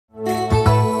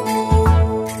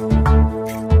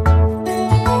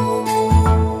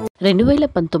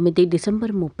2019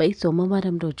 December 30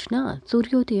 సోమవారం రోజున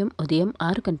సూర్యోదయం ఉదయం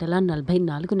 6 గంటల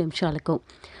 44 నిమిషాలకు,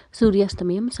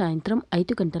 సూర్యాస్తమయం సాయంత్రం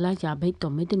 5 గంటల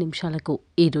 59 నిమిషాలకు.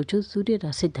 ఈరోజు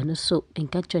సూర్యరాశి ధనుస్సు,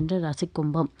 ఇంకా చంద్రరాశి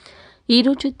కుంభం.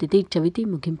 ఈరోజు తిథి చవితి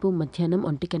ముగింపు మధ్యాహ్నం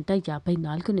 1 గంట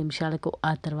 54 నిమిషాలకు,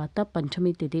 ఆ తర్వాత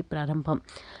పంచమి తిథి ప్రారంభం.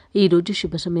 ఈరోజు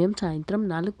శుభ సమయం సాయంత్రం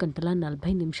 4 గంటల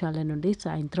 40 నిమిషాల నుండి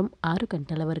సాయంత్రం 6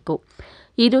 గంటల వరకు.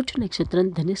 ఈరోజు నక్షత్రం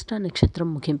ధనిష్ట నక్షత్రం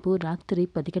ముగింపు రాత్రి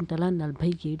 10 గంటల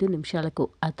 47 నిమిషాలకు,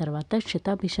 ఆ తర్వాత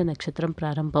శతాభిష నక్షత్రం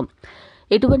ప్రారంభం.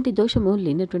 ఎటువంటి దోషము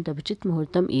లేనటువంటి అభిజిత్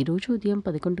ముహూర్తం ఈరోజు ఉదయం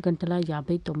 11 గంటల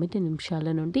 59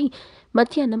 నిమిషాల నుండి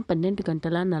మధ్యాహ్నం 12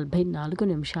 గంటల 44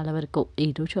 నిమిషాల వరకు.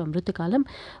 ఈరోజు అమృతకాలం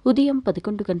ఉదయం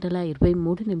 11 గంటల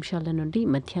 23 నిమిషాల నుండి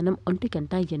మధ్యాహ్నం 1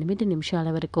 గంట 8 నిమిషాల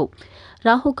వరకు.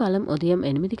 రాహుకాలం ఉదయం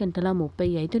 8 గంటల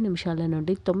 35 నిమిషాల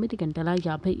నుండి 9 గంటల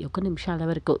 51 నిమిషాల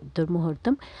వరకు.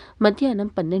 దుర్ముహూర్తం మధ్యాహ్నం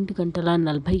 12 గంటల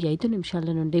 45 నిమిషాల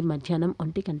నుండి మధ్యాహ్నం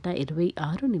 1 గంట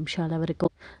 26 నిమిషాల వరకు.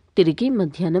 తిరిగి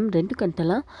మధ్యాహ్నం 2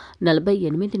 గంటల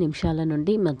 48 నిమిషాల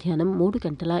నుండి మధ్యాహ్నం 3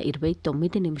 గంటల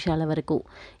 29 నిమిషాల వరకు.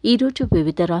 ఈరోజు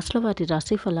వివిధ రాశుల వారి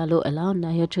రాశి ఫలాలు ఎలా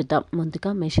ఉన్నాయో చూద్దాం.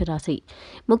 ముందుగా మేషరాశి.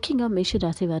 ముఖ్యంగా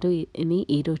మేషరాశి వారిని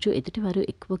ఈరోజు ఎదుటివారు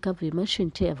ఎక్కువగా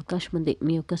విమర్శించే అవకాశం ఉంది.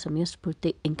 మీ యొక్క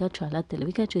సమయస్ఫూర్తి ఇంకా చాలా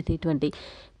తెలివిగా చేసేటువంటి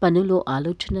పనులు,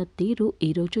 ఆలోచన తీరు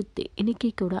ఈరోజు దేనికి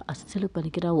కూడా అస్సలు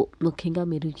పనికిరావు. ముఖ్యంగా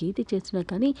మీరు ఏది చేసినా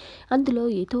కానీ అందులో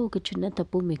ఏదో ఒక చిన్న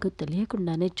తప్పు మీకు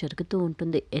తెలియకుండానే జరుగుతూ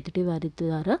ఉంటుంది. ఎదుటి వారి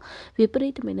ద్వారా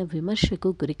విపరీతమైన విమర్శకు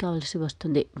గురి కావాల్సి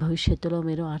వస్తుంది. భవిష్యత్తులో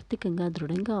మీరు ఆర్థికంగా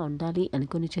దృఢంగా ఉండాలి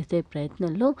అనుకుని చేసే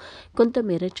ప్రయత్నంలో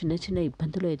కొంతమేర చిన్న చిన్న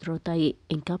ఇబ్బందులు ఎదురవుతాయి.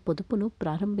 ఇంకా పొదుపును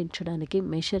ప్రారంభించడానికి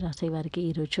మేషరాశి వారికి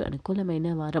ఈరోజు అనుకూలమైన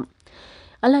వారం.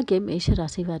 అలాగే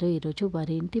మేషరాశి వారు ఈరోజు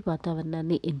వారి ఇంటి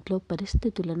వాతావరణాన్ని, ఇంట్లో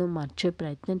పరిస్థితులను మార్చే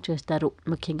ప్రయత్నం చేస్తారు.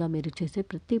 ముఖ్యంగా మీరు చేసే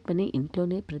ప్రతి పని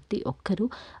ఇంట్లోనే ప్రతి ఒక్కరూ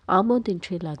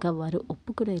ఆమోదించేలాగా, వారు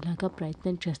ఒప్పుకునేలాగా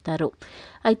ప్రయత్నం చేస్తారు.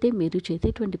 అయితే మీరు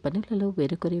చేసేటువంటి పనులలో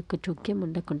వేరొకరి యొక్క జోక్యం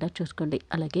ఉండకుండా చూసుకోండి.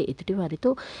 అలాగే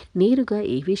ఎదుటివారితో నేరుగా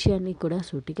ఏ విషయాన్ని కూడా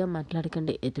సూటిగా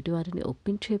మాట్లాడకండి. ఎదుటివారిని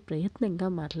ఒప్పించే ప్రయత్నంగా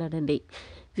మాట్లాడండి.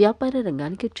 వ్యాపార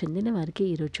రంగానికి చెందిన వారికి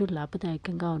ఈరోజు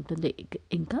లాభదాయకంగా ఉంటుంది.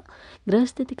 ఇంకా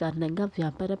గ్రహస్థితి కారణంగా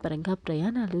వ్యాపార పరంగా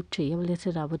ప్రయాణాలు చేయవలసి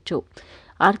రావచ్చు.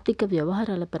 ఆర్థిక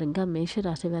వ్యవహారాల పరంగా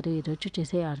మేషరాశి వారు ఈరోజు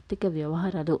చేసే ఆర్థిక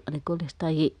వ్యవహారాలు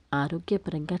అనుకూలిస్తాయి.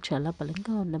 ఆరోగ్యపరంగా చాలా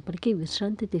బలంగా ఉన్నప్పటికీ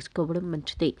విశ్రాంతి తీసుకోవడం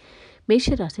మంచిది.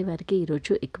 మేషరాశి వారికి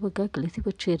ఈరోజు ఎక్కువగా కలిసి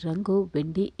వచ్చే రంగు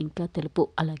వెండి, ఇంకా తెలుపు.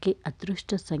 అలాగే అదృష్ట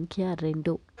సంఖ్య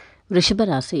 2. వృషభ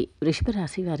రాశి. వృషభ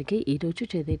రాశి వారికి ఈరోజు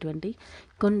చేసేటువంటి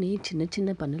కొన్ని చిన్న చిన్న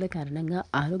పనుల కారణంగా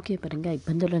ఆరోగ్యపరంగా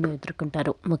ఇబ్బందులను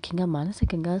ఎదుర్కొంటారు. ముఖ్యంగా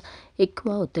మానసికంగా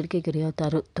ఎక్కువ ఒత్తిడికి గురి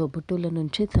అవుతారు. తోబుట్టువుల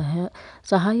నుంచి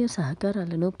సహాయ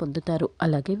సహకారాలను పొందుతారు.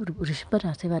 అలాగే వృషభ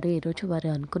రాశి వారు ఈరోజు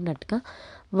వారు అనుకున్నట్టుగా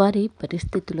వారి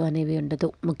పరిస్థితులు అనేవి ఉండదు.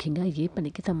 ముఖ్యంగా ఏ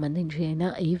పనికి సంబంధించి అయినా,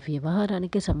 ఏ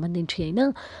వ్యవహారానికి సంబంధించి అయినా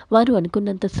వారు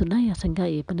అనుకున్నంత సునాయాసంగా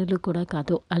ఏ పనులు కూడా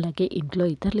కాదు. అలాగే ఇంట్లో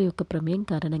ఇతరుల యొక్క ప్రమేయం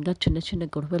కారణంగా చిన్న చిన్న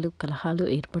గొడవలు, కలహాలు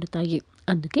ఏర్పడతాయి.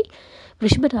 అందుకే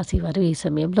వృషభ రాశి వారు ఈ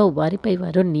సమయంలో వారిపై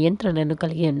వారు నియంత్రణను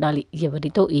కలిగి ఉండాలి.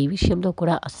 ఎవరితో ఏ విషయంలో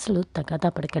కూడా అస్సలు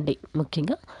తగాదా పడకండి.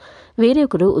 ముఖ్యంగా వేరే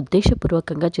ఒకరు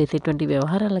ఉద్దేశపూర్వకంగా చేసేటువంటి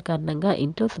వ్యవహారాల కారణంగా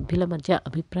ఇంట్లో సభ్యుల మధ్య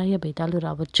అభిప్రాయ భేదాలు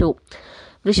రావచ్చు.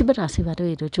 వృషభ రాశి వారు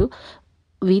ఈరోజు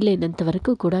వీలైనంత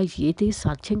వరకు కూడా ఏది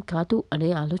సాధ్యం కాదు అనే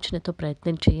ఆలోచనతో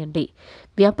ప్రయత్నం చేయండి.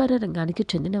 వ్యాపార రంగానికి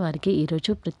చెందిన వారికి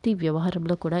ఈరోజు ప్రతి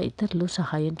వ్యవహారంలో కూడా ఇతరులు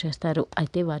సహాయం చేస్తారు.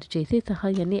 అయితే వారు చేసే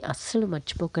సహాయాన్ని అస్సలు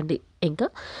మర్చిపోకండి.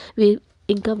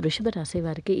 ఇంకా వృషభ రాశి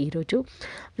వారికి ఈరోజు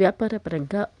వ్యాపార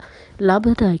పరంగా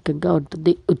లాభదాయకంగా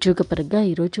ఉంటుంది. ఉద్యోగపరంగా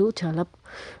ఈరోజు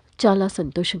చాలా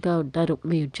సంతోషంగా ఉంటారు.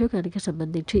 మీ ఉద్యోగానికి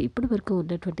సంబంధించి ఇప్పటి వరకు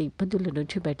ఉన్నటువంటి ఇబ్బందుల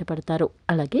నుంచి బయటపడతారు.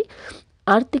 అలాగే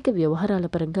ఆర్థిక వ్యవహారాల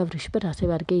పరంగా వృషభ రాశి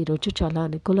వారికి ఈరోజు చాలా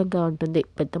అనుకూలంగా ఉంటుంది.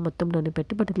 పెద్ద మొత్తంలోని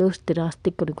పెట్టుబడులు,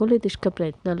 స్థిరాస్తి కొనుగోలు దిశగా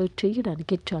ప్రయత్నాలు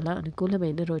చేయడానికి చాలా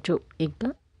అనుకూలమైన రోజు. ఇంకా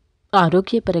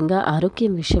ఆరోగ్యపరంగా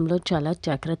ఆరోగ్యం విషయంలో చాలా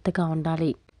జాగ్రత్తగా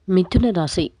ఉండాలి. మిథున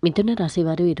రాశి. మిథున రాశి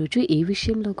వారు ఈరోజు ఏ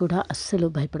విషయంలో కూడా అస్సలు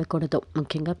భయపడకూడదు.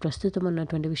 ముఖ్యంగా ప్రస్తుతం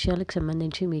ఉన్నటువంటి విషయాలకు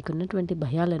సంబంధించి మీకున్నటువంటి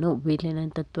భయాలను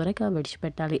వీలైనంత త్వరగా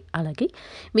విడిచిపెట్టాలి. అలాగే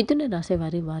మిథున రాశి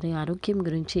వారి ఆరోగ్యం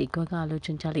గురించి ఎక్కువగా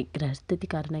ఆలోచించాలి. గ్రహస్థితి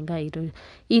కారణంగా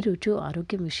ఈరోజు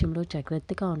ఆరోగ్యం విషయంలో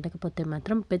జాగ్రత్తగా ఉండకపోతే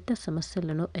మాత్రం పెద్ద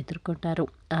సమస్యలను ఎదుర్కొంటారు.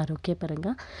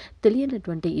 ఆరోగ్యపరంగా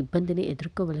తెలియనటువంటి ఇబ్బందిని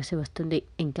ఎదుర్కోవలసి వస్తుంది.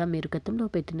 ఇంకా మీరు గతంలో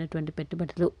పెట్టినటువంటి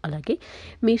పెట్టుబడులు, అలాగే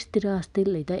మీ స్థిర ఆస్తి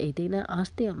లేదా ఏదైనా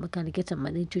ఆస్తి నమ్మకానికి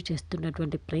సంబంధించి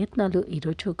చేస్తున్నటువంటి ప్రయత్నాలు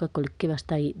ఈరోజు ఒక కొలిక్కి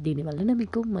వస్తాయి. దీనివలన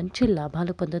మీకు మంచి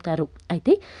లాభాలు పొందుతారు.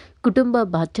 అయితే కుటుంబ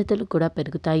బాధ్యతలు కూడా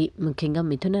పెరుగుతాయి. ముఖ్యంగా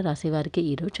మిథున రాశి వారికి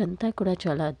ఈ రోజంతా కూడా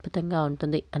చాలా అద్భుతంగా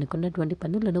ఉంటుంది. అనుకున్నటువంటి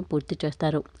పనులను పూర్తి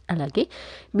చేస్తారు. అలాగే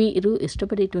మీరు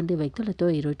ఇష్టపడేటువంటి వ్యక్తులతో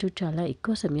ఈరోజు చాలా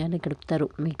ఎక్కువ సమయాన్ని గడుపుతారు.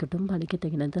 మీ కుటుంబానికి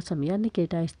తగినంత సమయాన్ని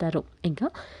కేటాయిస్తారు. ఇంకా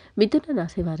మిథున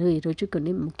రాశి వారు ఈరోజు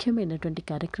కొన్ని ముఖ్యమైనటువంటి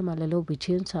కార్యక్రమాలలో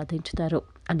విజయం సాధించుతారు.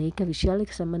 అనేక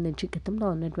విషయాలకు సంబంధించి గతంలో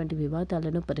ఉన్నటువంటి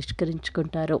వివాదాలను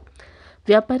పరిష్కరించుకుంటారు.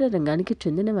 వ్యాపార రంగానికి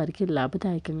చెందిన వారికి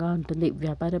లాభదాయకంగా ఉంటుంది.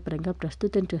 వ్యాపార పరంగా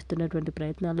ప్రస్తుతం చేస్తున్నటువంటి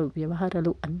ప్రయత్నాలు,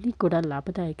 వ్యవహారాలు అన్నీ కూడా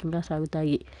లాభదాయకంగా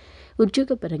సాగుతాయి.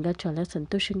 ఉద్యోగపరంగా చాలా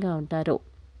సంతోషంగా ఉంటారు.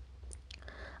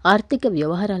 ఆర్థిక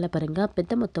వ్యవహారాల పరంగా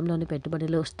పెద్ద మొత్తంలోని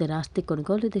పెట్టుబడులు, స్థిరాస్తి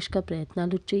కొనుగోలు దిశగా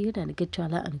ప్రయత్నాలు చేయడానికి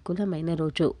చాలా అనుకూలమైన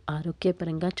రోజు.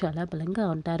 ఆరోగ్యపరంగా చాలా బలంగా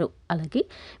ఉంటారు. అలాగే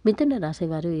మిథున రాశి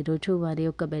వారు ఈరోజు వారి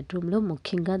యొక్క బెడ్రూమ్లో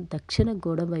ముఖ్యంగా దక్షిణ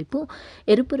గోడ వైపు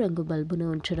ఎరుపు రంగు బల్బును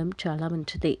ఉంచడం చాలా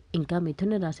మంచిది. ఇంకా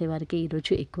మిథున రాశి వారికి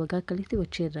ఈరోజు ఎక్కువగా కలిసి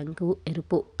వచ్చే రంగు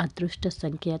ఎరుపు. అదృష్ట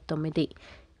సంఖ్య 9.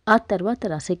 ఆ తర్వాత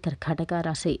రాశి కర్కాటక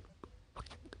రాశి.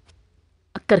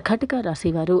 కర్కాటక రాశి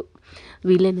వారు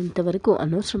వీలైనంత వరకు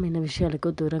అనవసరమైన విషయాలకు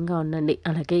దూరంగా ఉండండి.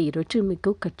 అలాగే ఈరోజు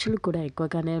మీకు ఖర్చులు కూడా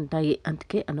ఎక్కువగానే ఉంటాయి.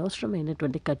 అందుకే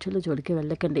అనవసరమైనటువంటి ఖర్చుల జోలికి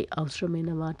వెళ్ళకండి.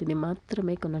 అవసరమైన వాటిని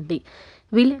మాత్రమే కొనండి.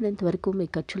 వీలైనంత వరకు మీ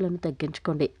ఖర్చులను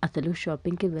తగ్గించుకోండి. అసలు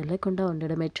షాపింగ్కి వెళ్ళకుండా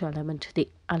ఉండడమే చాలా మంచిది.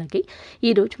 అలాగే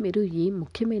ఈరోజు మీరు ఏ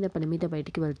ముఖ్యమైన పని మీద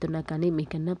బయటికి వెళ్తున్నా కానీ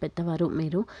మీకన్నా పెద్దవారు,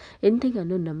 మీరు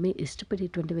ఎంతగానో నమ్మి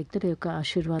ఇష్టపడేటువంటి వ్యక్తుల యొక్క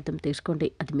ఆశీర్వాదం తీసుకోండి.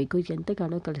 అది మీకు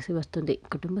ఎంతగానో కలిసి వస్తుంది.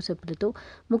 కుటుంబ సభ్యులతో,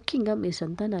 ముఖ్యంగా మీ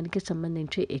సంతానానికి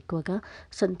సంబంధించి ఎక్కువగా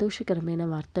సంతోషకరమైన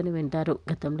వార్తను వింటారు.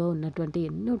 గతంలో ఉన్నటువంటి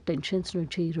ఎన్నో టెన్షన్స్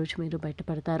నుంచి ఈరోజు మీరు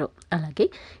బయటపడతారు. అలాగే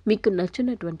మీకు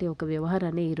నచ్చినటువంటి ఒక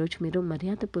వ్యవహారాన్ని ఈరోజు మీరు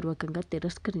మర్యాదపూర్వకంగా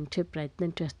తిరస్కరించే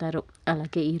ప్రయత్నం చేస్తారు.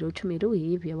 అలాగే ఈరోజు మీరు ఏ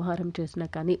వ్యవహారం చేసినా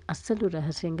కానీ అస్సలు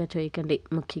రహస్యంగా చేయకండి.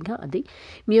 ముఖ్యంగా అది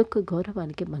మీ యొక్క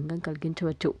గౌరవానికి భంగం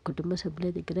కలిగించవచ్చు. కుటుంబ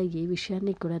సభ్యుల దగ్గర ఏ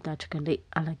విషయాన్ని కూడా దాచకండి.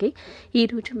 అలాగే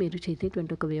ఈరోజు మీరు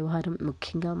చేసేటువంటి ఒక వ్యవహారం,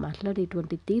 ముఖ్యంగా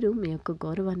మాట్లాడేటువంటి తీరు మీ యొక్క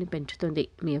గౌరవాన్ని పెంచుతుంది.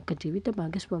 మీ యొక్క జీవిత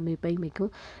భాగస్వామిపై మీకు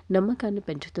నమ్మకాన్ని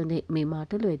పెంచుతుంది. మీ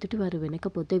మాటలు ఎదుటివారు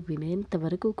వినకపోతే వినేంత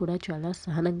వరకు కూడా చాలా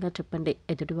సహనంగా చెప్పండి.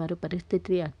 ఎదుటివారు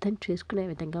పరిస్థితిని అర్థం చేసుకునే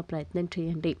విధంగా ప్రయత్నం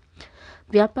చేయండి.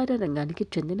 వ్యాపార రంగానికి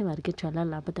చెందిన వారికి చాలా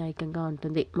లాభదాయకంగా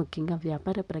ఉంటుంది. ముఖ్యంగా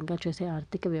వ్యాపార పరంగా చేసే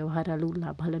ఆర్థిక వ్యవహారాలు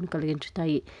లాభాలను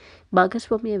కలిగించుతాయి.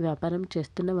 భాగస్వామ్య వ్యాపారం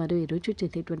చేస్తున్న వారు ఈరోజు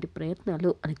చేసేటువంటి ప్రయత్నాలు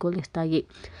అనుకూలిస్తాయి.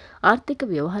 ఆర్థిక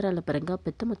వ్యవహారాల పరంగా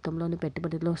పెద్ద మొత్తంలోని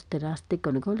పెట్టుబడిలో, స్థిరాస్తి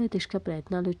కొనుగోలు దిశగా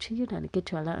ప్రయత్నాలు చేయడానికి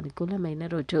చాలా అనుకూలమైన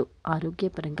రోజు.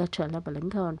 ఆరోగ్యపరంగా చాలా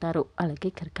బలంగా ఉంటారు.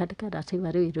 అలాగే కర్కాటక రాశి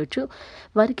వారు ఈరోజు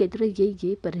వారికి ఎదురయ్యే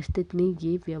ఏ పరిస్థితిని,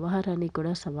 ఏ వ్యవహారాన్ని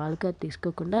కూడా సవాలుగా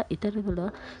తీసుకోకుండా ఇతరుల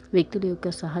వ్యక్తుల యొక్క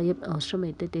సహాయం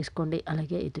అవసరమైతే తీసుకోండి.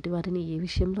 అలాగే ఎదుటివారిని ఏ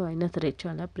విషయంలో అయినా సరే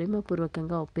చాలా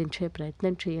ప్రేమపూర్వకంగా ఒప్పించే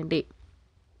ప్రయత్నం చేయండి.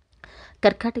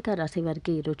 కర్కాటక రాశి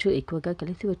వారికి ఈరోజు ఎక్కువగా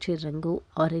కలిసి వచ్చే రంగు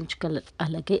ఆరెంజ్ కలర్.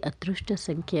 అలాగే అదృష్ట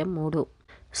సంఖ్య 3.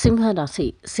 సింహరాశి.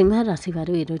 సింహరాశి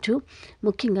వారు ఈరోజు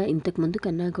ముఖ్యంగా ఇంతకు ముందు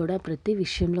కన్నా కూడా ప్రతి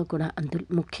విషయంలో కూడా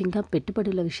ముఖ్యంగా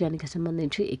పెట్టుబడుల విషయానికి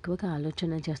సంబంధించి ఎక్కువగా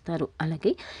ఆలోచన చేస్తారు.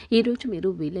 అలాగే ఈరోజు మీరు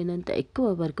వీలైనంత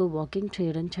ఎక్కువ వరకు వాకింగ్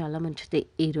చేయడం చాలా మంచిది.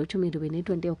 ఈరోజు మీరు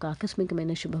వినేటువంటి ఒక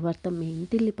ఆకస్మికమైన శుభవార్త మీ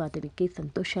ఇంటిల్లిపాదికి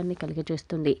సంతోషాన్ని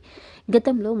కలిగజేస్తుంది.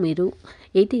 గతంలో మీరు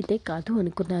ఏదైతే కాదు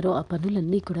అనుకున్నారో ఆ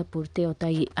పనులన్నీ కూడా పూర్తి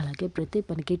అవుతాయి. అలాగే ప్రతి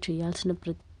పనికి చేయాల్సిన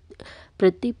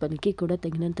ప్రతి పనికి కూడా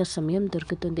తగినంత సమయం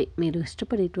దొరుకుతుంది. మీరు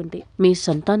ఇష్టపడేటువంటి మీ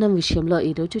సంతానం విషయంలో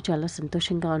ఈరోజు చాలా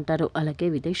సంతోషంగా ఉంటారు. అలాగే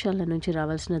విదేశాల నుంచి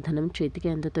రావాల్సిన ధనం చేతికి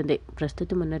అందుతుంది.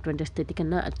 ప్రస్తుతం ఉన్నటువంటి స్థితి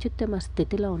కన్నా అత్యుత్తమ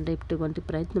స్థితిలో ఉండేటువంటి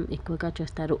ప్రయత్నం ఎక్కువగా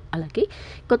చేస్తారు. అలాగే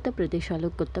కొత్త ప్రదేశాలు,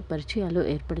 కొత్త పరిచయాలు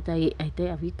ఏర్పడతాయి. అయితే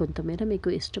అవి కొంతమేర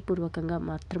మీకు ఇష్టపూర్వకంగా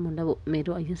మాత్రం ఉండవు.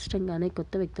 మీరు అయిష్టంగానే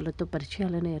కొత్త వ్యక్తులతో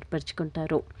పరిచయాలను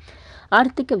ఏర్పరచుకుంటారు.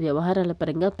 ఆర్థిక వ్యవహారాల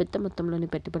పరంగా పెద్ద మొత్తంలోని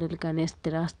పెట్టుబడులు కానీ,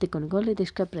 స్థిరాస్తి కొనుగోలు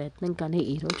దిశగా ప్రయత్నం కానీ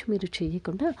ఈరోజు మీరు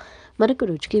చేయకుండా మరొక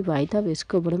రోజుకి వాయిదా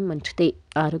వేసుకోవడం మంచిది.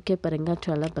 ఆరోగ్యపరంగా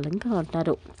చాలా బలంగా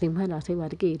ఉంటారు. సింహరాశి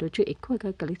వారికి ఈరోజు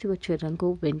ఎక్కువగా కలిసి వచ్చే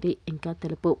రంగు వెండి, ఇంకా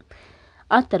తెలుపు.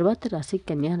 ఆ తర్వాత రాశి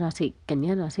కన్యా రాశి.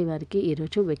 కన్యా రాశి వారికి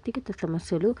ఈరోజు వ్యక్తిగత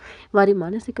సమస్యలు వారి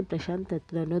మానసిక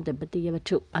ప్రశాంతతను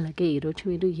దెబ్బతీయవచ్చు. అలాగే ఈరోజు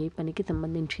మీరు ఏ పనికి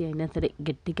సంబంధించి అయినా సరే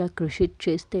గట్టిగా కృషి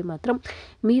చేస్తే మాత్రం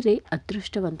మీరే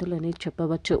అదృష్టవంతులని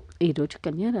చెప్పవచ్చు. ఈరోజు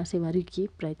కన్యా రాశి వారు ఏ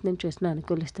ప్రయత్నం చేసినా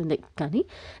అనుకూలిస్తుంది. కానీ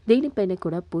దేనిపైన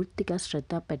కూడా పూర్తిగా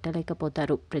శ్రద్ధ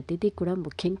పెట్టలేకపోతారు. ప్రతిదీ కూడా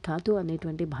ముఖ్యం కాదు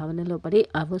అనేటువంటి భావనలో పడి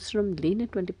అవసరం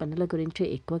లేనటువంటి పనుల గురించి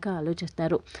ఎక్కువగా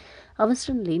ఆలోచిస్తారు.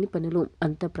 అవసరం లేని పనులు,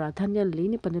 అంత ప్రాధాన్యం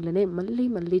లేని పనులనే మళ్ళీ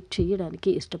మళ్ళీ చేయడానికి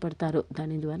ఇష్టపడతారు.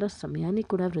 దాని ద్వారా సమయాన్ని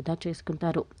కూడా వృధా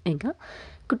చేసుకుంటారు. ఇంకా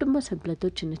కుటుంబ సభ్యులతో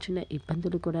చిన్న చిన్న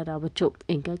ఇబ్బందులు కూడా రావచ్చు.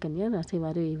 ఇంకా కన్యా రాశి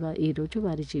వారు ఈరోజు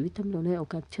వారి జీవితంలోనే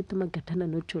ఒక అత్యుత్తమ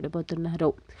ఘటనను చూడబోతున్నారు.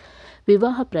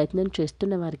 వివాహ ప్రయత్నం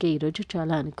చేస్తున్న వారికి ఈరోజు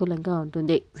చాలా అనుకూలంగా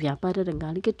ఉంటుంది. వ్యాపార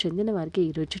రంగానికి చెందిన వారికి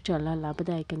ఈరోజు చాలా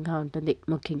లాభదాయకంగా ఉంటుంది.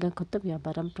 ముఖ్యంగా కొత్త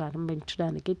వ్యాపారం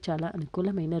ప్రారంభించడానికి చాలా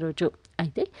అనుకూలమైన రోజు.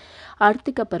 అయితే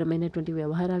ఆర్థిక పరమైనటువంటి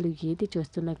వ్యవహారాలు ఏది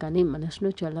చేస్తున్నా కానీ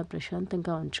మనసును చాలా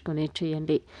ప్రశాంతంగా ఉంచుకొని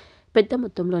చేయండి. పెద్ద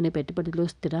మొత్తంలోని పెట్టుబడులు,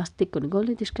 స్థిరాస్తి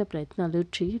కొనుగోలు దిశగా ప్రయత్నాలు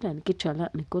చేయడానికి చాలా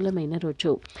అనుకూలమైన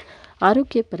రోజు.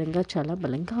 ఆరోగ్యపరంగా చాలా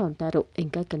బలంగా ఉంటారు.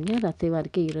 ఇంకా కన్యా రాశి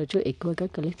వారికి ఈరోజు ఎక్కువగా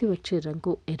కలిసి వచ్చే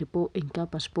రంగు ఎరుపు, ఇంకా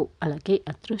పసుపు. అలాగే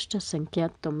అదృష్ట సంఖ్య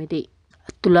 9.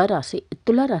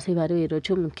 తులారాశి వారు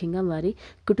ఈరోజు ముఖ్యంగా వారి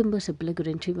కుటుంబ సభ్యుల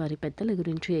గురించి, వారి పెద్దల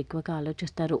గురించి ఎక్కువగా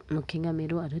ఆలోచిస్తారు. ముఖ్యంగా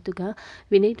మీరు అరుదుగా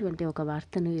వినేటువంటి ఒక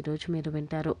వార్తను ఈరోజు మీరు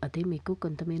వింటారు. అది మీకు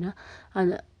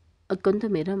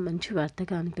కొంతమేర మంచి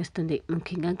వార్తగా అనిపిస్తుంది.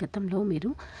 ముఖ్యంగా గతంలో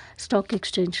మీరు స్టాక్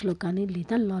ఎక్స్చేంజ్లో కానీ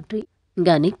లేదా లాటరీ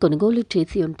కానీ కొనుగోలు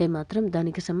చేసి ఉంటే మాత్రం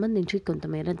దానికి సంబంధించి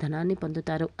కొంతమేర ధనాన్ని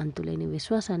పొందుతారు. అంతులేని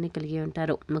విశ్వాసాన్ని కలిగి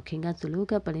ఉంటారు. ముఖ్యంగా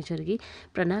సులువుగా పని జరిగి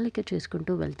ప్రణాళిక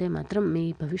చేసుకుంటూ వెళ్తే మాత్రం మీ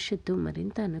భవిష్యత్తు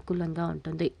మరింత అనుకూలంగా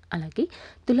ఉంటుంది. అలాగే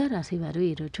తులారాశి వారు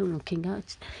ఈరోజు ముఖ్యంగా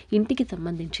ఇంటికి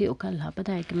సంబంధించి ఒక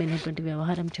లాభదాయకమైనటువంటి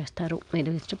వ్యవహారం చేస్తారు.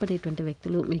 మీరు ఇష్టపడేటువంటి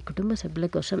వ్యక్తులు మీ కుటుంబ సభ్యుల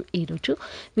కోసం ఈరోజు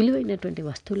విలువైనటువంటి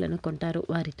వస్తువులను కొంటారు.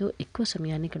 వారితో ఎక్కువ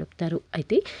సమయాన్ని గడుపుతారు.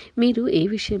 అయితే మీరు ఏ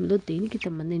విషయంలో దేనికి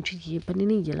సంబంధించి ఏ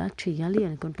పనిని ఎలా చేయాలి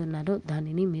అనుకుంటున్నారో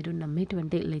దానిని మీరు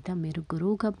నమ్మేటువంటి లేదా మీరు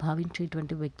గురువుగా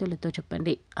భావించేటువంటి వ్యక్తులతో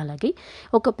చెప్పండి. అలాగే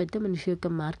ఒక పెద్ద మనిషి యొక్క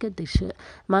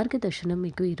మార్గదర్శనం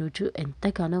మీకు ఈరోజు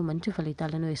ఎంతగానో మంచి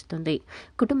ఫలితాలను ఇస్తుంది.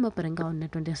 కుటుంబ పరంగా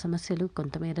ఉన్నటువంటి సమస్యలు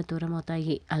కొంతమేర దూరం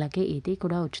అవుతాయి. అలాగే ఏది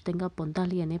కూడా ఉచితంగా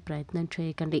పొందాలి అనే ప్రయత్నం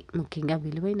చేయకండి. ముఖ్యంగా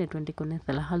విలువైనటువంటి కొన్ని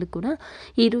సలహాలు కూడా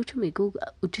ఈరోజు మీకు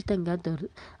ఉచితంగా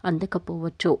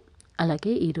అందకపోవచ్చు.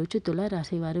 అలాగే ఈరోజు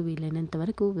తులారాశి వారు వీలైనంత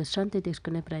వరకు విశ్రాంతి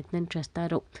తీసుకునే ప్రయత్నం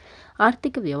చేస్తారు.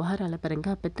 ఆర్థిక వ్యవహారాల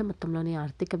పరంగా పెద్ద మొత్తంలోని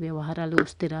ఆర్థిక వ్యవహారాలు,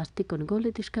 స్థిరాస్తి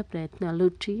కొనుగోలు దిశగా ప్రయత్నాలు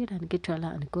చేయడానికి చాలా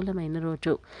అనుకూలమైన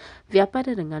రోజు. వ్యాపార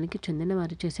రంగానికి చెందిన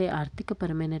వారు చేసే ఆర్థిక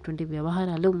పరమైనటువంటి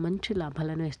వ్యవహారాలు మంచి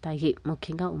లాభాలను ఇస్తాయి.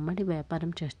 ముఖ్యంగా ఉమ్మడి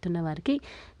వ్యాపారం చేస్తున్న వారికి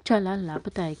చాలా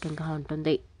లాభదాయకంగా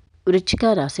ఉంటుంది. వృశ్చిక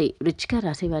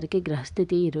రాశి వారికి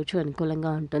గ్రహస్థితి ఈరోజు అనుకూలంగా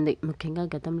ఉంటుంది. ముఖ్యంగా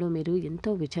గతంలో మీరు ఎంతో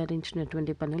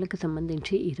విచారించినటువంటి పనులకు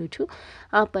సంబంధించి ఈరోజు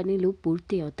ఆ పనులు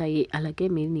పూర్తి అవుతాయి. అలాగే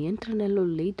మీ నియంత్రణలో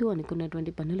లేదు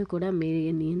అనుకున్నటువంటి పనులు కూడా మీ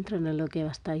నియంత్రణలోకి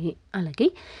వస్తాయి. అలాగే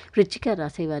వృశ్చిక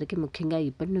రాశి వారికి ముఖ్యంగా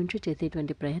ఇప్పటి నుంచి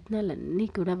చేసేటువంటి ప్రయత్నాలన్నీ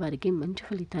కూడా వారికి మంచి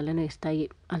ఫలితాలను ఇస్తాయి.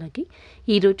 అలాగే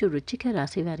ఈరోజు వృశ్చిక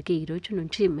రాశి వారికి ఈరోజు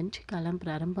నుంచి మంచి కాలం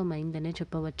ప్రారంభమైందనే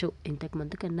చెప్పవచ్చు. ఇంతకు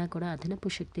ముందు కన్నా కూడా అదనపు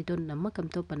శక్తితో,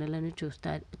 నమ్మకంతో పనులను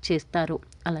చేస్తారు.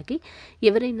 అలాగే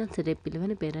ఎవరైనా సరే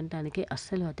పిలువని పేరంటానికి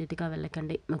అస్సలు అతిథిగా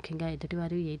వెళ్ళకండి. ముఖ్యంగా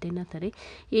ఎదుటివారు ఏదైనా సరే,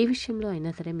 ఏ విషయంలో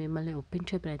అయినా సరే మిమ్మల్ని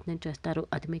ఒప్పించే ప్రయత్నం చేస్తారు.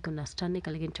 అది మీకు నష్టాన్ని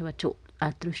కలిగించవచ్చు.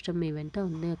 అదృష్టం మీ వెంట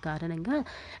ఉన్న కారణంగా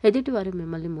ఎదుటివారు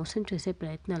మిమ్మల్ని మోసం చేసే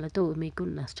ప్రయత్నాలతో మీకు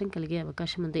నష్టం కలిగే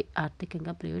అవకాశం ఉంది.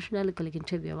 ఆర్థికంగా ప్రయోజనాలు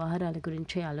కలిగించే వ్యవహారాల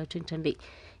గురించి ఆలోచించండి.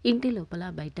 ఇంటి లోపల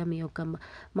బయట మీ యొక్క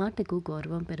మాటకు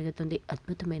గౌరవం పెరుగుతుంది.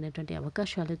 అద్భుతమైనటువంటి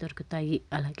అవకాశాలు దొరుకుతాయి.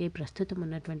 అలాగే ప్రస్తుతం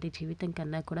ఉన్నటువంటి జీవితం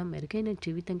కన్నా కూడా మెరుగైన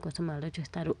జీవితం కోసం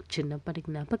ఆలోచిస్తారు. చిన్నప్పటి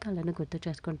జ్ఞాపకాలను గుర్తు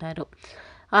చేసుకుంటారు.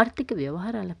 ఆర్థిక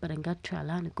వ్యవహారాల పరంగా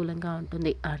చాలా అనుకూలంగా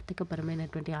ఉంటుంది. ఆర్థిక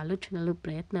పరమైనటువంటి ఆలోచనలు,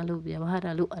 ప్రయత్నాలు,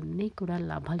 వ్యవహారాలు అన్నీ కూడా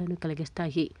లాభాలను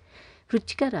కలిగిస్తాయి.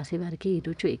 వృశ్చిక రాశి వారికి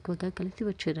ఈరోజు ఎక్కువగా కలిసి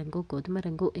వచ్చే రంగు గోధుమ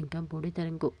రంగు, ఇంకా బూడిద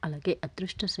రంగు. అలాగే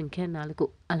అదృష్ట సంఖ్య 4.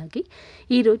 అలాగే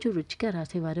ఈరోజు వృశ్చిక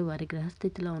రాశి వారు వారి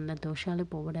గ్రహస్థితిలో ఉన్న దోషాలు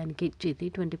పోవడానికి,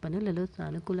 చేసేటువంటి పనులలో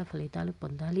సానుకూల ఫలితాలు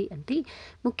పొందాలి అంటే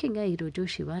ముఖ్యంగా ఈరోజు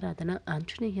శివారాధన,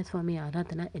 ఆంజనేయ స్వామి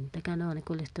ఆరాధన ఎంతగానో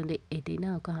అనుకూలిస్తుంది. ఏదైనా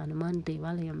ఒక హనుమాన్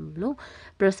దేవాలయంలో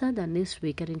ప్రసాదాన్ని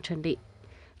స్వీకరించండి.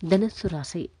 ధనుస్సు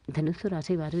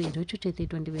రాశి వారు ఈరోజు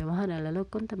చేసేటువంటి వ్యవహారాలలో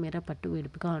కొంతమేర పట్టు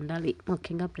విడుపుగా ఉండాలి.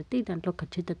 ముఖ్యంగా ప్రతి దాంట్లో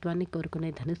ఖచ్చితత్వాన్ని కోరుకునే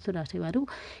ధనుస్సు రాశి వారు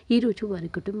ఈరోజు వారి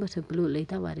కుటుంబ సభ్యులు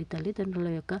లేదా వారి తల్లిదండ్రుల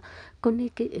యొక్క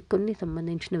కొన్ని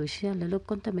సంబంధించిన విషయాలలో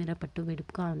కొంతమేర పట్టు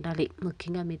విడుపుగా ఉండాలి.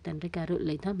 ముఖ్యంగా మీ తండ్రి గారు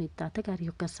లేదా మీ తాతగారి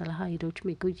యొక్క సలహా ఈరోజు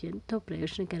మీకు ఎంతో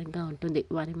ప్రయోజనకరంగా ఉంటుంది.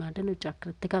 వారి మాటను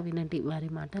జాగ్రత్తగా వినండి. వారి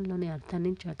మాటల్లోని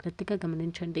అర్థాన్ని జాగ్రత్తగా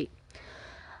గమనించండి.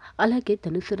 అలాగే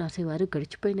ధనుస్సు రాశి వారు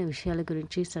గడిచిపోయిన విషయాల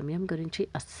గురించి, సమయం గురించి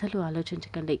అస్సలు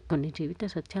ఆలోచించకండి. కొన్ని జీవిత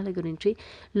సత్యాల గురించి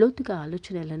లోతుగా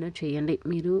ఆలోచనలను చేయండి.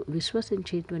 మీరు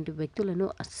విశ్వసించేటువంటి వ్యక్తులను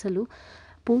అస్సలు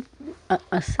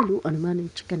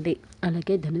అనుమానించకండి.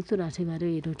 అలాగే ధనుస్సు రాశి వారు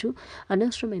ఈరోజు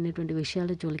అనవసరమైనటువంటి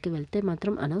విషయాల జోలికి వెళ్తే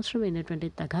మాత్రం అనవసరమైనటువంటి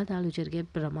తగాదాలు జరిగే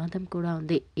ప్రమాదం కూడా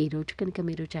ఉంది. ఈ రోజు కనుక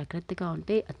మీరు జాగ్రత్తగా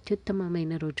ఉంటే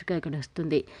అత్యుత్తమమైన రోజుగా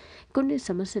గడుస్తుంది. కొన్ని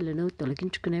సమస్యలను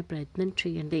తొలగించుకునే ప్రయత్నం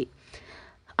చేయండి.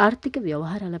 ఆర్థిక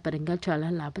వ్యవహారాల పరంగా చాలా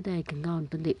లాభదాయకంగా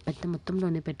ఉంటుంది. పెద్ద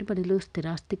మొత్తంలోని పెట్టుబడులు,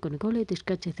 స్థిరాస్తి కొనుగోలు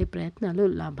దిశగా చేసే ప్రయత్నాలు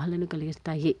లాభాలను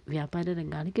కలిగిస్తాయి. వ్యాపార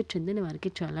రంగానికి చెందిన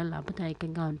వారికి చాలా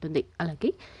లాభదాయకంగా ఉంటుంది.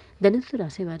 అలాగే ధనుస్సు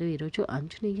రాశివారు ఈరోజు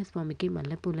ఆంజనేయ స్వామికి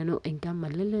మల్లెపూలను, ఇంకా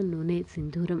మల్లెల నూనె,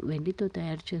 సింధూరం, వెండితో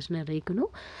తయారు చేసిన రేకును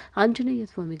ఆంజనేయ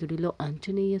స్వామి గుడిలో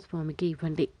ఆంజనేయ స్వామికి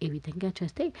ఇవ్వండి. ఈ విధంగా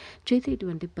చేస్తే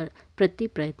చేసేటువంటి ప్రతి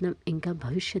ప్రయత్నం ఇంకా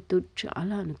భవిష్యత్తు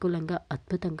చాలా అనుకూలంగా,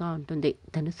 అద్భుతంగా ఉంటుంది.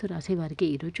 ధనుస్సు రాశి వారికి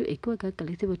ఈరోజు ఎక్కువగా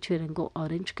కలిసి వచ్చే రంగు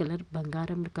ఆరెంజ్ కలర్,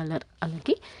 బంగారం కలర్.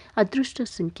 అలాగే అదృష్ట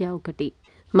సంఖ్య 1.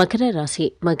 మకర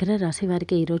రాశి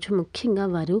వారికి ఈరోజు ముఖ్యంగా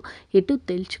వారు ఎటు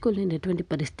తేల్చుకోలేనటువంటి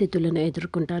పరిస్థితులను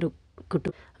ఎదుర్కొంటారు.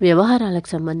 వ్యవహారాలకు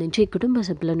సంబంధించి కుటుంబ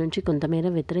సభ్యుల నుంచి కొంతమేర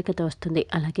వ్యతిరేకత వస్తుంది.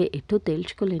 అలాగే ఎటు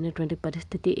తేల్చుకోలేనటువంటి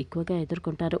పరిస్థితి ఎక్కువగా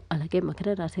ఎదుర్కొంటారు. అలాగే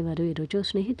మకర రాశి వారు ఈరోజు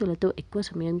స్నేహితులతో ఎక్కువ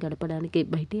సమయం గడపడానికి,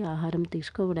 బయటి ఆహారం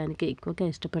తీసుకోవడానికి ఎక్కువగా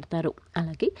ఇష్టపడతారు.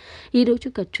 అలాగే ఈరోజు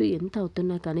ఖర్చు ఎంత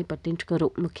అవుతున్నా కానీ పట్టించుకోరు.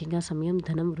 ముఖ్యంగా సమయం,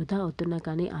 ధనం వృధా అవుతున్నా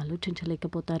కానీ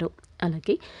ఆలోచించలేకపోతారు.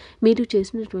 అలాగే మీరు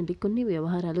చేసినటువంటి కొన్ని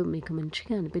వ్యవహారాలు మీకు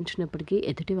మంచిగా అనిపించినప్పటికీ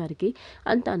ఎదుటి వారికి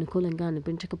అంత అనుకూలంగా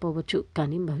అనిపించకపోవచ్చు.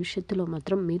 కానీ భవిష్యత్తులో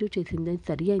మాత్రం మీరు చేసిందే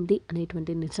సరి అయింది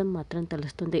అనేటువంటి నిజం మాత్రం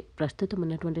తెలుస్తుంది. ప్రస్తుతం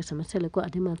ఉన్నటువంటి సమస్యలకు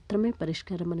అది మాత్రమే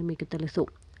పరిష్కారం అని మీకు తెలుసు.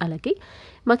 అలాగే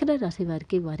మకర రాశి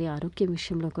వారికి వారి ఆరోగ్యం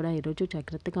విషయంలో కూడా ఈరోజు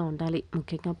జాగ్రత్తగా ఉండాలి.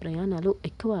 ముఖ్యంగా ప్రయాణాలు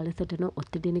ఎక్కువ అలసటను,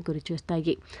 ఒత్తిడిని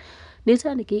గురిచేస్తాయి.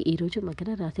 నిజానికి ఈరోజు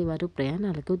మకర రాశి వారు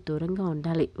ప్రయాణాలకు దూరంగా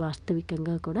ఉండాలి.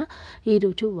 వాస్తవికంగా కూడా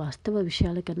ఈరోజు వాస్తవ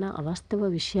విషయాల కన్నా అవాస్తవ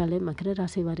విషయాలే మకర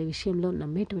రాశి వారి విషయంలో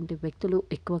నమ్మేటువంటి వ్యక్తులు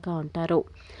ఎక్కువగా ఉంటారు.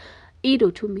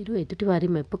 ఈరోజు మీరు ఎదుటివారి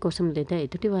మెప్పు కోసం లేదా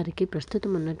ఎదుటివారికి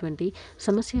ప్రస్తుతం ఉన్నటువంటి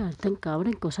సమస్య అర్థం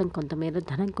కావడం కోసం కొంతమేర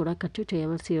ధనం కూడా ఖర్చు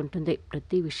చేయవలసి ఉంటుంది.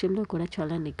 ప్రతి విషయంలో కూడా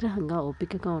చాలా నిగ్రహంగా,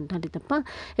 ఓపికగా ఉండాలి తప్ప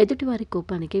ఎదుటివారి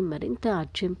కోపానికి మరింత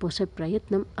ఆజ్యం పోసే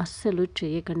ప్రయత్నం అస్సలు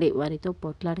చేయకండి. వారితో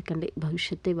పోట్లాడకండి.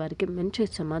 భవిష్యత్తే వారికి మంచి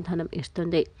సమాధానం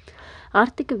ఇస్తుంది.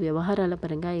 ఆర్థిక వ్యవహారాల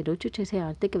పరంగా ఈరోజు చేసే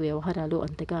ఆర్థిక వ్యవహారాలు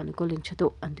అంతగా అనుకూలించదు.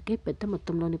 అందుకే పెద్ద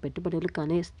మొత్తంలోని పెట్టుబడులు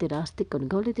కానీ, స్థిరాస్తి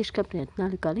కొనుగోలు దిశగా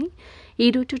ప్రయత్నాలు కానీ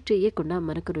ఈరోజు చేయకుండా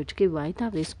మరొక రోజుకి వాయిదా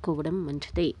వేసుకోవడం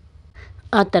మంచిది.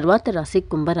 ఆ తర్వాత రాశి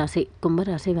కుంభరాశి.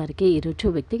 కుంభరాశి వారికి ఈరోజు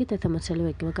వ్యక్తిగత సమస్యలు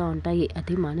ఎక్కువగా ఉంటాయి.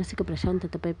 అది మానసిక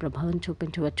ప్రశాంతతపై ప్రభావం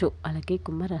చూపించవచ్చు. అలాగే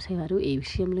కుంభరాశి వారు ఏ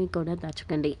విషయంలో కూడా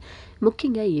దాచకండి.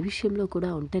 ముఖ్యంగా ఈ విషయంలో కూడా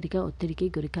ఒంటరిగా ఒత్తిడికి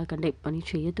గురికాకండి. పని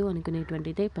చేయదు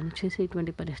అనుకునేటువంటిదే పని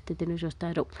చేసేటువంటి పరిస్థితిని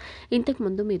చూస్తారు.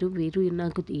 ఇంతకుముందు వీరు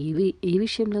నాకు ఈ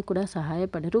విషయంలో కూడా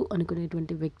సహాయపడరు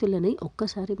అనుకునేటువంటి వ్యక్తులని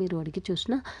ఒక్కసారి మీరు అడిగి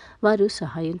చూసినా వారు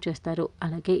సహాయం చేస్తారు.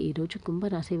 అలాగే ఈరోజు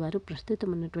కుంభరాశి వారు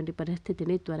ప్రస్తుతం ఉన్నటువంటి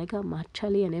పరిస్థితిని త్వరగా మార్చాలి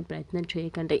అనే ప్రయత్నం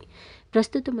చేయకండి.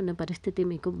 ప్రస్తుతం ఉన్న పరిస్థితి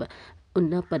మీకు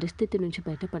ఉన్న పరిస్థితి నుంచి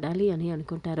బయటపడాలి అని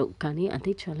అనుకుంటారు. కానీ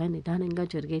అది చాలా నిదానంగా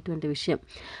జరిగేటువంటి విషయం.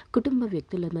 కుటుంబ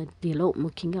వ్యక్తుల మధ్యలో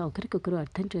ముఖ్యంగా ఒకరికొకరు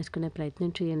అర్థం చేసుకునే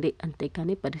ప్రయత్నం చేయండి.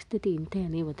 అంతేకాని పరిస్థితి ఇంతే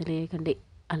అని వదిలేయకండి.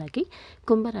 అలాగే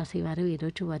కుంభరాశి వారు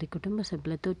ఈరోజు వారి కుటుంబ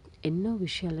సభ్యులతో ఎన్నో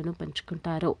విషయాలను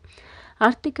పంచుకుంటారు.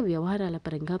 ఆర్థిక వ్యవహారాల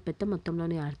పరంగా పెద్ద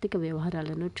మొత్తంలోని ఆర్థిక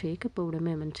వ్యవహారాలను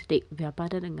చేయకపోవడమే మంచిది.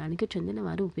 వ్యాపార రంగానికి చెందిన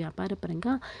వారు వ్యాపార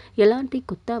పరంగా ఎలాంటి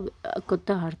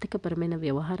కొత్త ఆర్థికపరమైన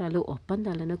వ్యవహారాలు,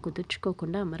 ఒప్పందాలను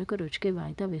కుదుర్చుకోకుండా మరొక రోజుకి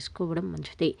వాయిదా వేసుకోవడం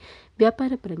మంచిది.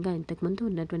 వ్యాపార పరంగా ఇంతకుముందు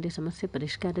ఉన్నటువంటి సమస్య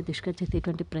పరిష్కార దిశగా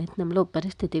చేసేటువంటి ప్రయత్నంలో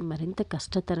పరిస్థితి మరింత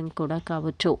కష్టతరం కూడా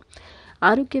కావచ్చు.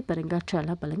 ఆరోగ్యపరంగా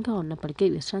చాలా బలంగా ఉన్నప్పటికీ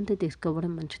విశ్రాంతి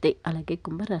తీసుకోవడం మంచిది. అలాగే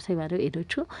కుంభరాశి వారు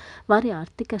ఈరోజు వారి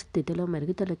ఆర్థిక స్థితిలో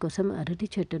మెరుగుదల కోసం అరటి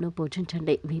చెట్టును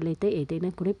పూజించండి. వీలైతే ఏదైనా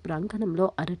గుడి ప్రాంగణంలో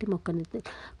అరటి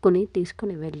మొక్కని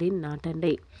తీసుకుని వెళ్ళి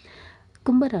నాటండి.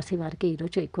 కుంభరాశి వారికి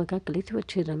ఈరోజు ఎక్కువగా కలిసి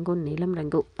వచ్చే రంగు నీలం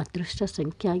రంగు. అదృష్ట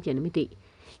సంఖ్య 8.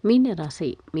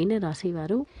 మీనరాశి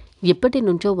వారు ఎప్పటి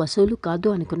నుంచో వసూలు కాదు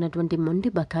అనుకున్నటువంటి మొండి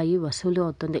బకాయి వసూలు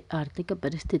అవుతుంది. ఆర్థిక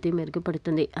పరిస్థితి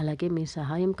మెరుగుపడుతుంది. అలాగే మీ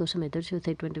సహాయం కోసం ఎదురు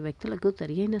చూసేటువంటి వ్యక్తులకు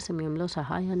సరియైన సమయంలో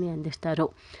సహాయాన్ని అందిస్తారు.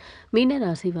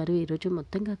 మీనరాశి వారు ఈరోజు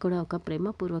మొత్తంగా కూడా ఒక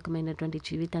ప్రేమపూర్వకమైనటువంటి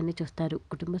జీవితాన్ని చూస్తారు.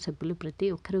 కుటుంబ సభ్యులు ప్రతి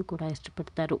ఒక్కరూ కూడా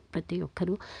ఇష్టపడతారు. ప్రతి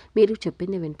ఒక్కరూ మీరు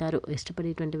చెప్పింది వింటారు.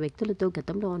 ఇష్టపడేటువంటి వ్యక్తులతో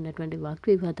గతంలో ఉన్నటువంటి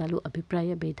వాగ్వివాదాలు,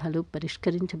 అభిప్రాయ భేదాలు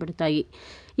పరిష్కరించబడతాయి.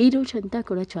 ఈ రోజంతా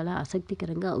కూడా చాలా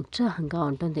ఆసక్తికరంగా, ఉత్సాహంగా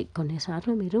ఉంటుంది.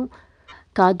 కొన్నిసార్లు మీరు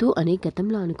కాదు అని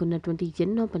గతంలో అనుకున్నటువంటి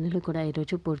ఎన్నో పనులు కూడా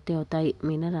ఈరోజు పూర్తి అవుతాయి.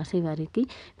 మీనరాశి వారికి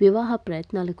వివాహ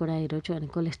ప్రయత్నాలు కూడా ఈరోజు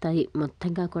అనుకూలిస్తాయి.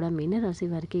 మొత్తంగా కూడా మీనరాశి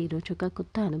వారికి ఈరోజు ఒక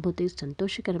కొత్త అనుభూతి,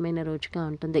 సంతోషకరమైన రోజుగా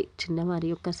ఉంటుంది. చిన్నవారి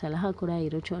యొక్క సలహా కూడా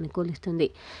ఈరోజు అనుకూలిస్తుంది.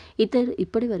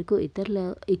 ఇప్పటి వరకు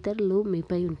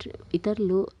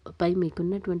ఇతరులపై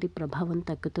మీకున్నటువంటి ప్రభావం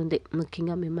తగ్గుతుంది.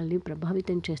 ముఖ్యంగా మిమ్మల్ని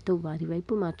ప్రభావితం చేస్తూ వారి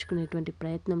వైపు మార్చుకునేటువంటి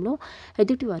ప్రయత్నంలో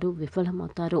ఎదుటివారు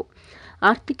విఫలమవుతారు.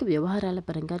 ఆర్థిక వ్యవహారాల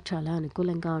పరంగా చాలా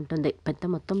అనుకూలంగా ఉంటుంది. పెద్ద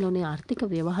మొత్తంలోని ఆర్థిక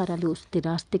వ్యవహారాలు,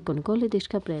 స్థిరాస్తి కొనుగోలు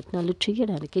దిశగా ప్రయత్నాలు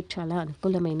చేయడానికి చాలా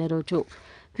అనుకూలమైన రోజు.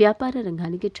 వ్యాపార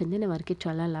రంగానికి చెందిన వారికి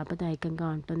చాలా లాభదాయకంగా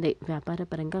ఉంటుంది. వ్యాపార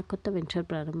పరంగా కొత్త వెంచర్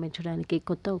ప్రారంభించడానికి,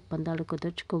 కొత్త ఒప్పందాలు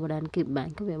కుదుర్చుకోవడానికి,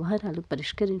 బ్యాంకు వ్యవహారాలు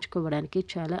పరిష్కరించుకోవడానికి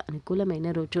చాలా అనుకూలమైన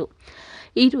రోజు.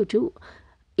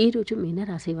 ఈరోజు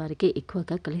మీనరాశి వారికి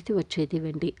ఎక్కువగా కలిసి వచ్చేది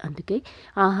వెండి. అందుకే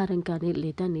ఆహారం కానీ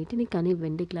లేదా నీటిని కానీ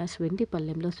వెండి గ్లాస్, వెండి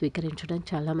పళ్ళెంలో స్వీకరించడం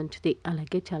చాలా మంచిది.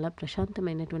 అలాగే చాలా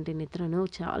ప్రశాంతమైనటువంటి నిద్రను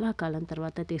చాలా కాలం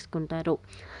తర్వాత తీసుకుంటారు.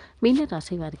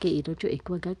 మీనరాశి వారికి ఈరోజు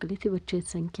ఎక్కువగా కలిసి వచ్చే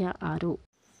సంఖ్య 6.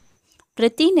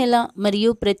 ప్రతి నెల మరియు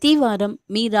ప్రతి వారం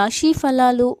మీ రాశి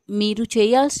ఫలాలు, మీరు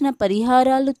చేయాల్సిన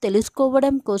పరిహారాలు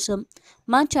తెలుసుకోవడం కోసం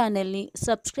మా ఛానల్ని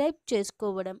సబ్స్క్రైబ్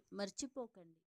చేసుకోవడం మర్చిపోకండి.